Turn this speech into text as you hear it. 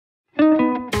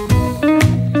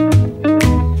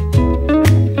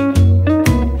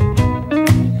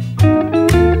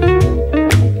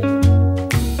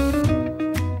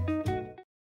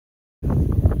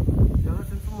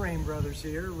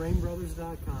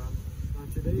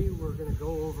Today we're going to go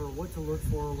over what to look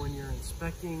for when you're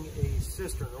inspecting a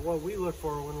cistern, or what we look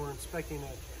for when we're inspecting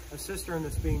a cistern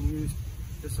that's being used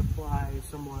to supply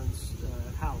someone's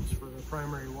house for their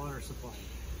primary water supply.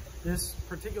 This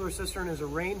particular cistern is a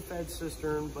rain-fed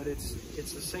cistern, but it's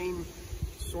the same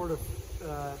sort of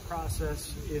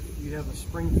process if you have a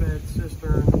spring-fed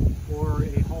cistern or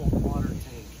a hauled water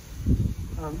tank.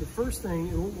 The first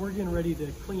thing, we're getting ready to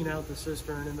clean out the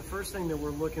cistern, and the first thing that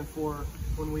we're looking for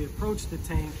when we approach the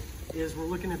tank is we're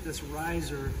looking at this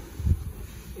riser.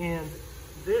 And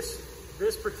this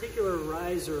particular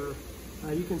riser,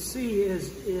 you can see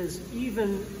is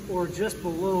even or just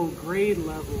below grade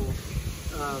level,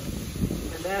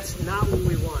 and that's not what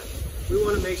we want. We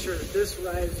want to make sure that this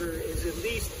riser is at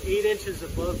least 8 inches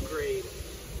above grade.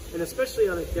 And especially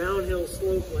on a downhill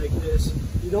slope like this,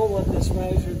 you don't want this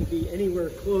riser to be anywhere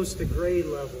close to grade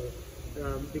level,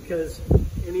 because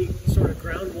any sort of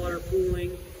groundwater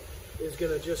pooling is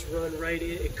going to just run right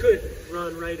in. It could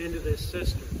run right into this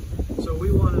cistern. So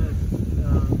we want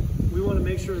to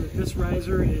make sure that this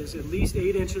riser is at least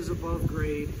 8 inches above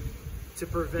grade to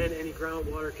prevent any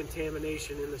groundwater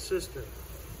contamination in the cistern.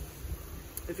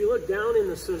 If you look down in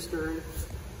the cistern,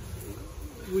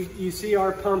 you see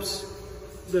our pumps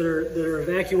that are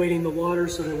evacuating the water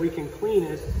so that we can clean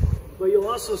it, but you'll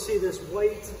also see this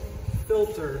white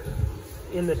filter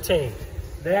in the tank.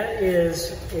 That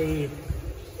is a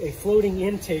floating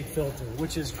intake filter,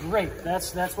 which is great.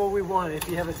 That's what we want. If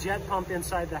you have a jet pump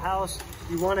inside the house,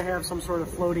 you want to have some sort of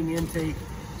floating intake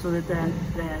so that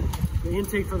the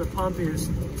intake for the pump is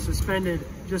suspended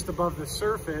just above the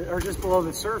surface, or just below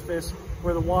the surface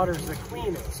where the water is the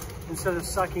cleanest, instead of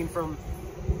sucking from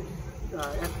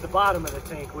at the bottom of the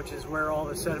tank, which is where all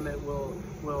the sediment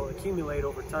will accumulate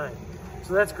over time.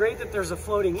 So that's great that there's a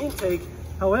floating intake.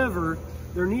 However,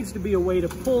 there needs to be a way to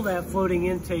pull that floating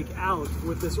intake out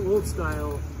with this old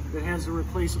style that has a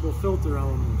replaceable filter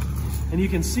element. And you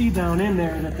can see down in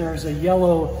there that there's a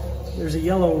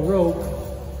yellow rope,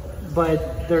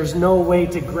 but there's no way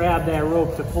to grab that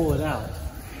rope to pull it out.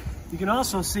 You can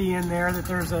also see in there that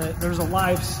there's a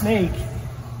live snake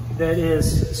that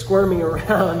is squirming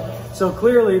around. So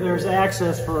clearly there's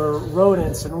access for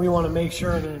rodents, and we want to make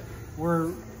sure that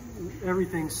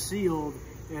everything's sealed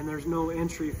and there's no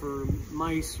entry for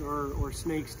mice or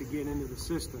snakes to get into the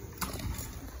cistern.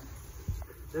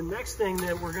 The next thing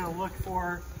that we're going to look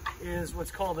for is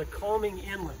what's called a calming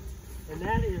inlet. And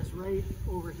that is right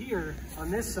over here on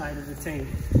this side of the tank.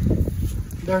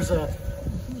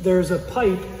 There's a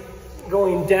pipe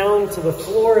going down to the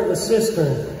floor of the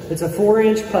cistern. It's a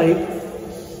 4-inch pipe.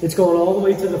 It's going all the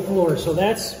way to the floor. So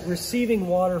that's receiving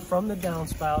water from the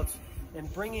downspouts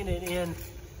and bringing it in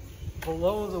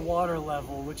below the water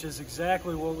level, which is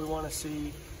exactly what we want to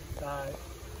see.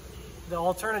 The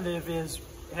alternative is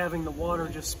having the water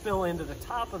just spill into the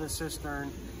top of the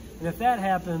cistern. And if that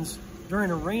happens during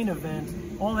a rain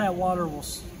event, all that water will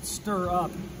stir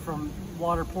up from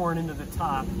water pouring into the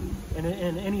top. And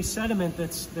any sediment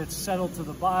that's settled to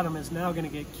the bottom is now going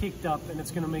to get kicked up, and it's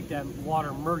going to make that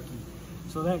water murky.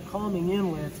 So that calming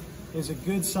inlet is a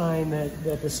good sign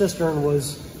that the cistern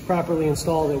was properly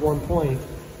installed at one point.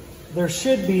 There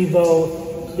should be,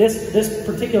 though, this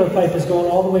particular pipe is going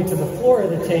all the way to the floor of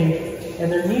the tank,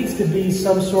 and there needs to be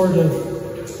some sort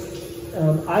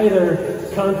of either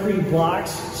concrete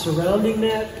blocks surrounding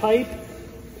that pipe,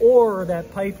 or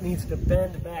that pipe needs to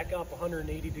bend back up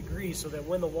 180 degrees so that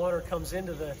when the water comes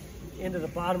into the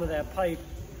bottom of that pipe,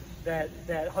 that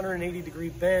 180 degree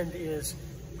bend is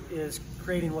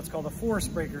creating what's called a force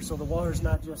breaker. So the water's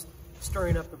not just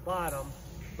stirring up the bottom,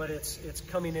 but it's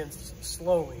coming in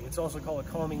slowly. It's also called a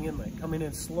calming inlet, coming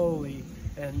in slowly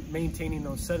and maintaining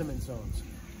those sediment zones.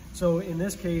 So in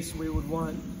this case, we would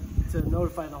want to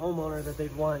notify the homeowner that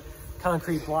they'd want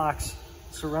concrete blocks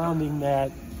surrounding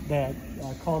that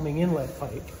calming inlet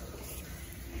pipe.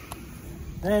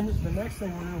 Then the next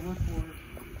thing we're going to look for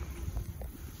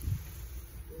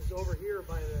is over here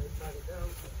by the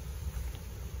downspout.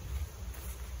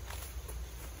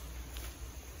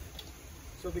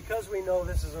 So because we know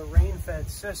this is a rain-fed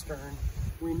cistern,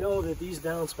 we know that these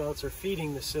downspouts are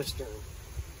feeding the cistern.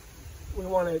 We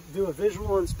want to do a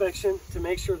visual inspection to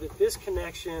make sure that this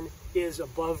connection is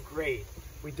above grade.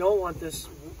 We don't want this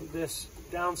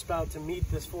downspout to meet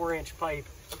this 4-inch pipe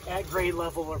at grade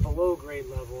level or below grade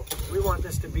level. We want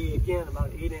this to be, again,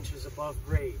 about 8 inches above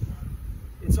grade.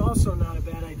 It's also not a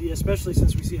bad idea, especially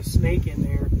since we see a snake in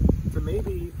there, to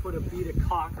maybe put a bead of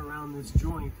caulk around this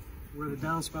joint where the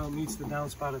downspout meets the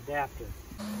downspout adapter.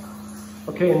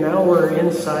 Okay, now we're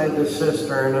inside the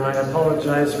cistern, and I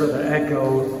apologize for the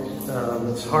echo.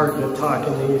 It's hard to talk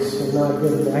in these, so not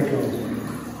good at echo.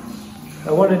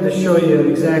 I wanted to show you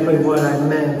exactly what I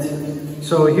meant.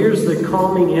 So here's the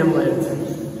calming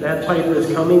inlet. That pipe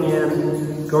is coming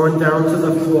in, going down to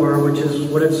the floor, which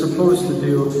is what it's supposed to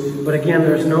do. But again,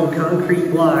 there's no concrete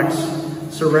blocks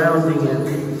surrounding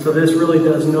it. So this really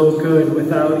does no good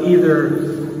without either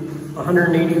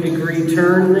 180-degree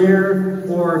turn there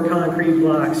or concrete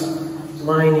blocks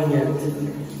lining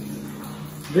it.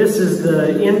 This is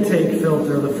the intake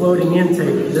filter, the floating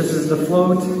intake. This is the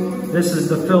float, this is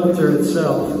the filter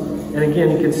itself. And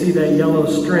again, you can see that yellow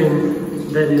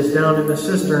string that is down in the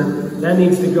cistern. That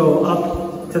needs to go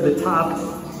up to the top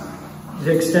to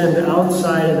extend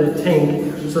outside of the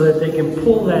tank so that they can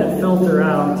pull that filter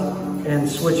out and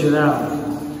switch it out.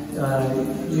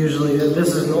 Usually,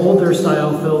 this is an older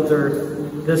style filter.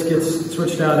 This gets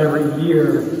switched out every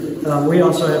year. We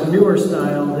also have newer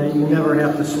style that you never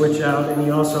have to switch out, and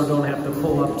you also don't have to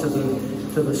pull up to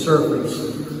the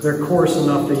surface. They're coarse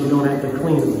enough that you don't have to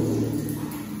clean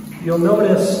them. You'll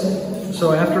notice,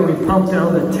 so after we pump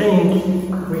down the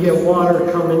tank, we get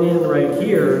water coming in right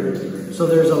here. So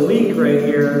there's a leak right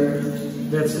here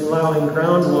that's allowing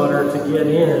groundwater to get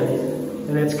in,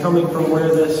 and it's coming from where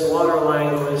this water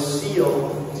line was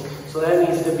sealed. So that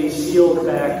needs to be sealed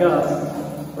back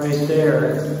up right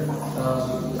there.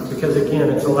 Because again,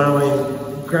 it's allowing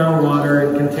groundwater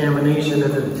and contamination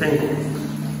into the tank.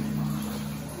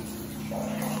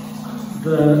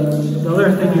 The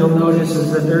other thing you'll notice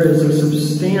is that there is a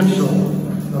substantial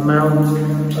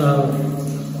amount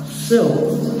of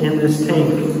silt in this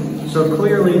tank. So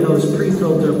clearly those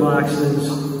pre-filter boxes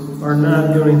are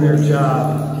not doing their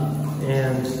job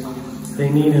and they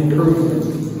need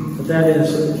improvement. But that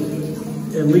is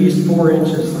at least 4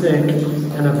 inches thick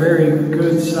and a very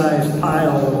good sized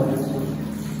pile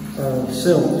of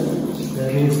silt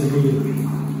that needs to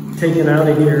be taken out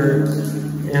of here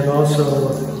and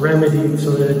also remedied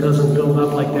so that it doesn't build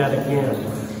up like that again.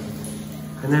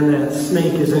 And then that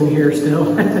snake is in here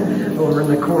still over in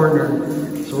the corner.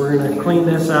 So we're going to clean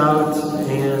this out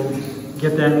and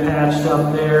get that patched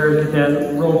up there, get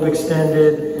that rope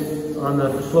extended on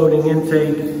the floating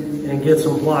intake and get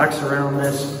some blocks around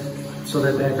this so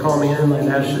that that calming inlet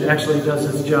actually does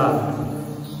its job.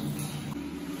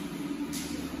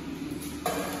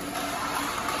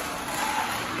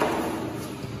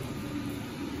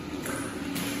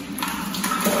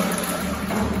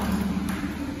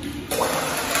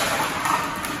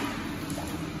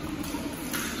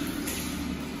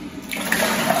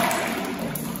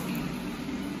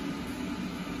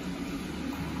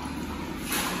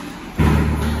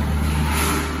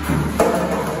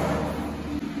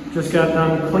 Just got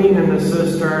done cleaning the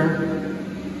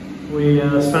cistern. We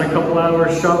spent a couple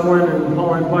hours shoveling and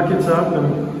hauling buckets up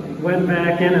and went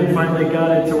back in and finally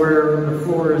got it to where the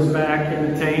floor is back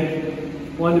in the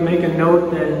tank. Wanted to make a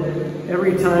note that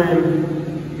every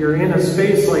time you're in a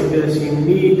space like this, you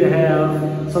need to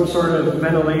have some sort of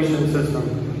ventilation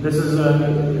system. This is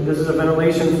a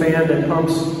ventilation fan that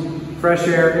pumps fresh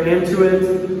air into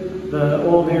it. The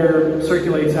old air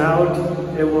circulates out.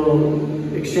 It will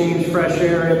exchange fresh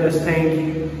air in this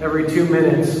tank every 2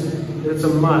 minutes. It's a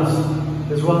must,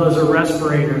 as well as a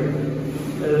respirator,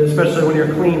 especially when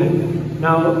you're cleaning.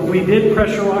 Now, we did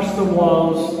pressure wash the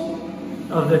walls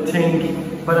of the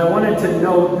tank, but I wanted to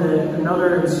note that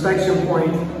another inspection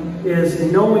point is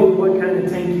knowing what kind of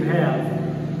tank you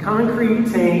have.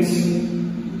 Concrete tanks,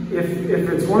 if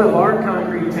it's one of our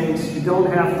concrete tanks, you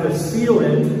don't have to seal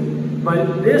it,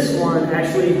 but this one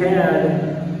actually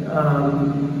had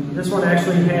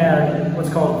what's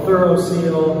called Thorough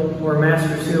Seal or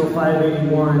Master Seal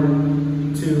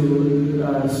 581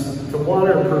 to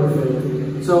waterproof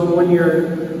it. So when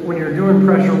you're doing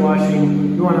pressure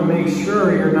washing, you want to make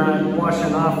sure you're not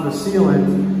washing off the sealant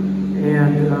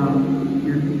and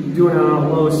you're doing it on a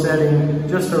low setting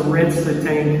just to rinse the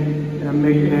tank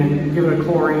and give it a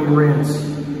chlorine rinse,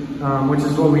 which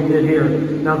is what we did here.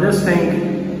 Now this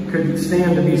tank could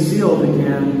stand to be sealed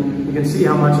again. You can see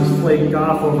how much is flaked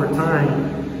off over time.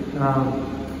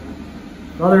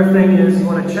 The other thing is you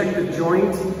want to check the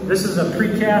joint. This is a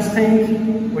precast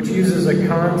tank, which uses a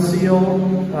con seal,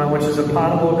 which is a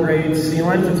potable grade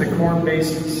sealant. It's a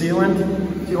corn-based sealant.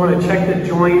 So you want to check the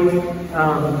joint.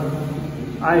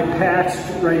 I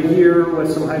patched right here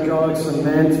with some hydraulic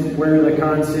cement where the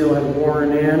con seal had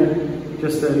worn in,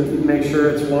 just to make sure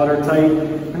it's watertight.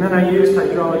 And then I used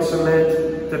hydraulic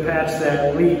cement to patch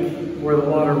that leak where the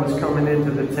water was coming into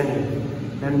the tank.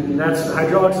 And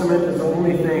hydraulic cement is the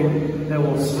only thing that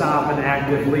will stop an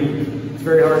active leak. It's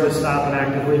very hard to stop an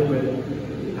active leak,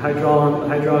 but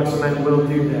hydraulic cement will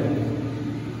do that.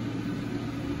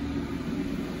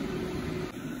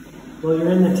 Well,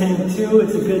 you're in the tank too.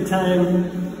 It's a good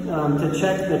time to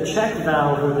check the check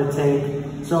valve of the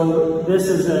tank. So this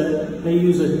is they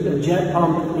use a jet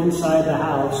pump inside the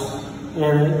house,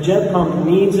 and a jet pump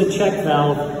needs a check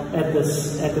valve at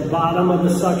the bottom of the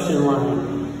suction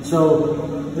line. So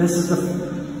this is the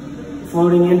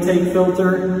floating intake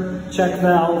filter, check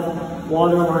valve,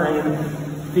 water line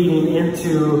feeding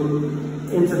into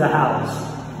the house.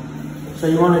 So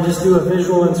you want to just do a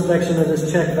visual inspection of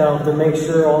this check valve to make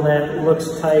sure all that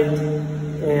looks tight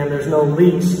and there's no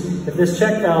leaks. If this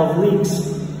check valve leaks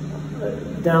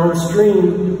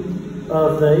downstream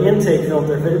of the intake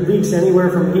filter, if it leaks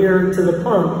anywhere from here to the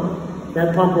pump,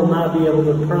 that pump will not be able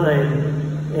to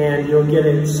prime and you'll get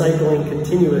it cycling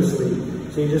continuously.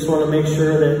 So you just want to make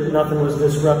sure that nothing was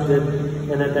disrupted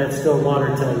and that that's still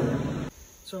watertight.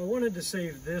 So I wanted to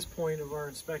save this point of our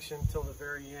inspection till the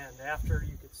very end, after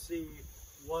you could see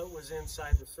what was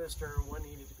inside the cistern, what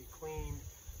needed to be cleaned,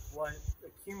 what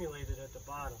accumulated at the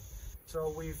bottom.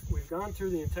 So we've gone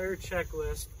through the entire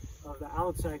checklist of the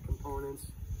outside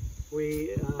components.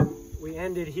 We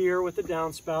ended here with the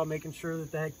downspout, making sure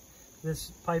that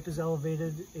this pipe is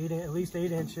elevated at least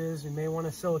 8 inches. You may want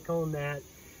to silicone that.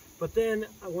 But then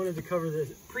I wanted to cover the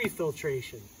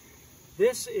pre-filtration.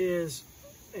 This is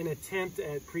an attempt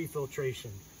at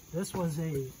pre-filtration. This was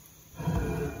a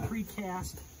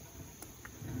precast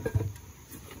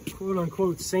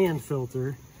quote-unquote sand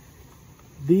filter.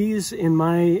 These, in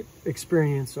my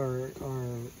experience, are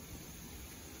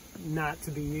not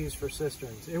to be used for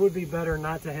cisterns. It would be better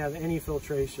not to have any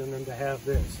filtration than to have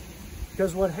this.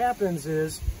 Because what happens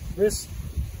is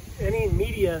any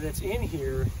media that's in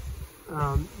here,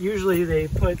 usually they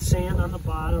put sand on the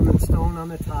bottom and stone on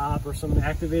the top, or some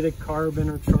activated carbon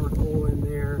or charcoal in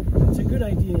there. It's a good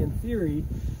idea in theory,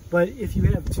 but if you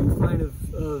have too fine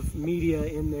of media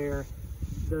in there,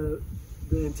 the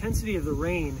intensity of the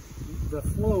rain, the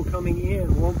flow coming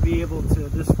in won't be able to,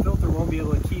 this filter won't be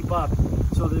able to keep up.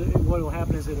 So what will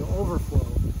happen is it'll overflow.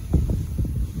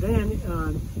 Then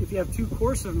if you have too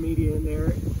coarse of media in there,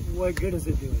 what good is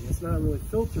it doing? It's not really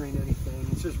filtering anything.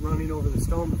 It's just running over the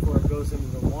stone before it goes into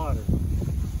the water.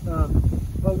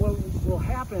 But what will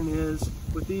happen is,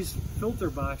 with these filter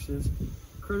boxes,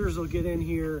 critters will get in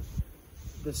here,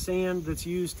 the sand that's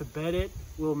used to bed it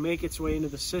will make its way into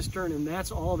the cistern, and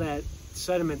that's all that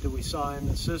sediment that we saw in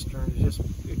the cistern, is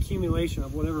just accumulation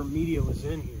of whatever media was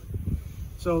in here.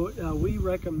 So we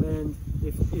recommend,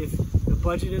 if the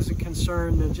budget is a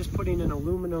concern, then just putting an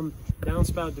aluminum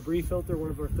downspout debris filter, one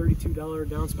of our $32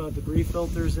 downspout debris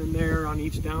filters in there on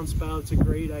each downspout. It's a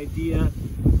great idea.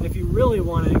 If you really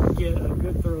want to get a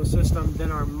good thorough system,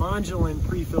 then our modulin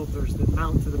pre-filters that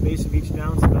mount to the base of each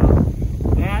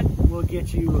downspout, that will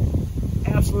get you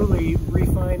absolutely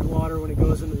refined water when it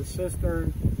goes into the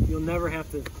cistern. You'll never have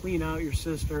to clean out your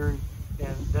cistern,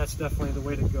 and that's definitely the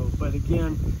way to go. But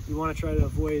again, you want to try to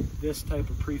avoid this type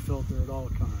of pre-filter at all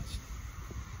costs.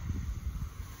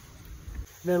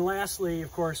 Then lastly,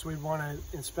 of course, we want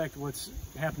to inspect what's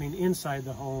happening inside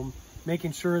the home,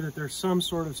 making sure that there's some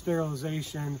sort of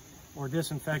sterilization or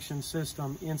disinfection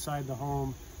system inside the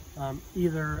home,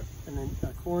 either a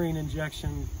chlorine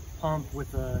injection pump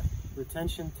with a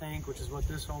retention tank, which is what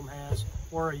this home has,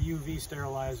 or a UV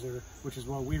sterilizer, which is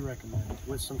what we recommend,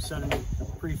 with some sediment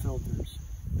pre-filters,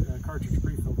 cartridge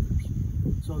pre-filters.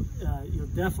 So you'll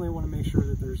definitely want to make sure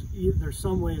that there's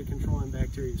some way of controlling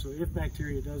bacteria. So if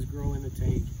bacteria does grow in the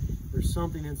tank, there's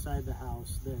something inside the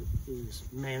house that is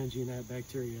managing that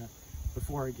bacteria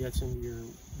before it gets into your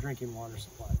drinking water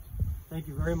supply. Thank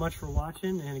you very much for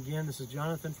watching. And again, this is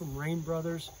Jonathan from Rain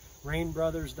Brothers,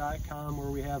 rainbrothers.com,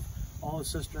 where we have all the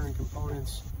cistern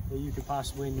components that you could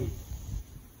possibly need.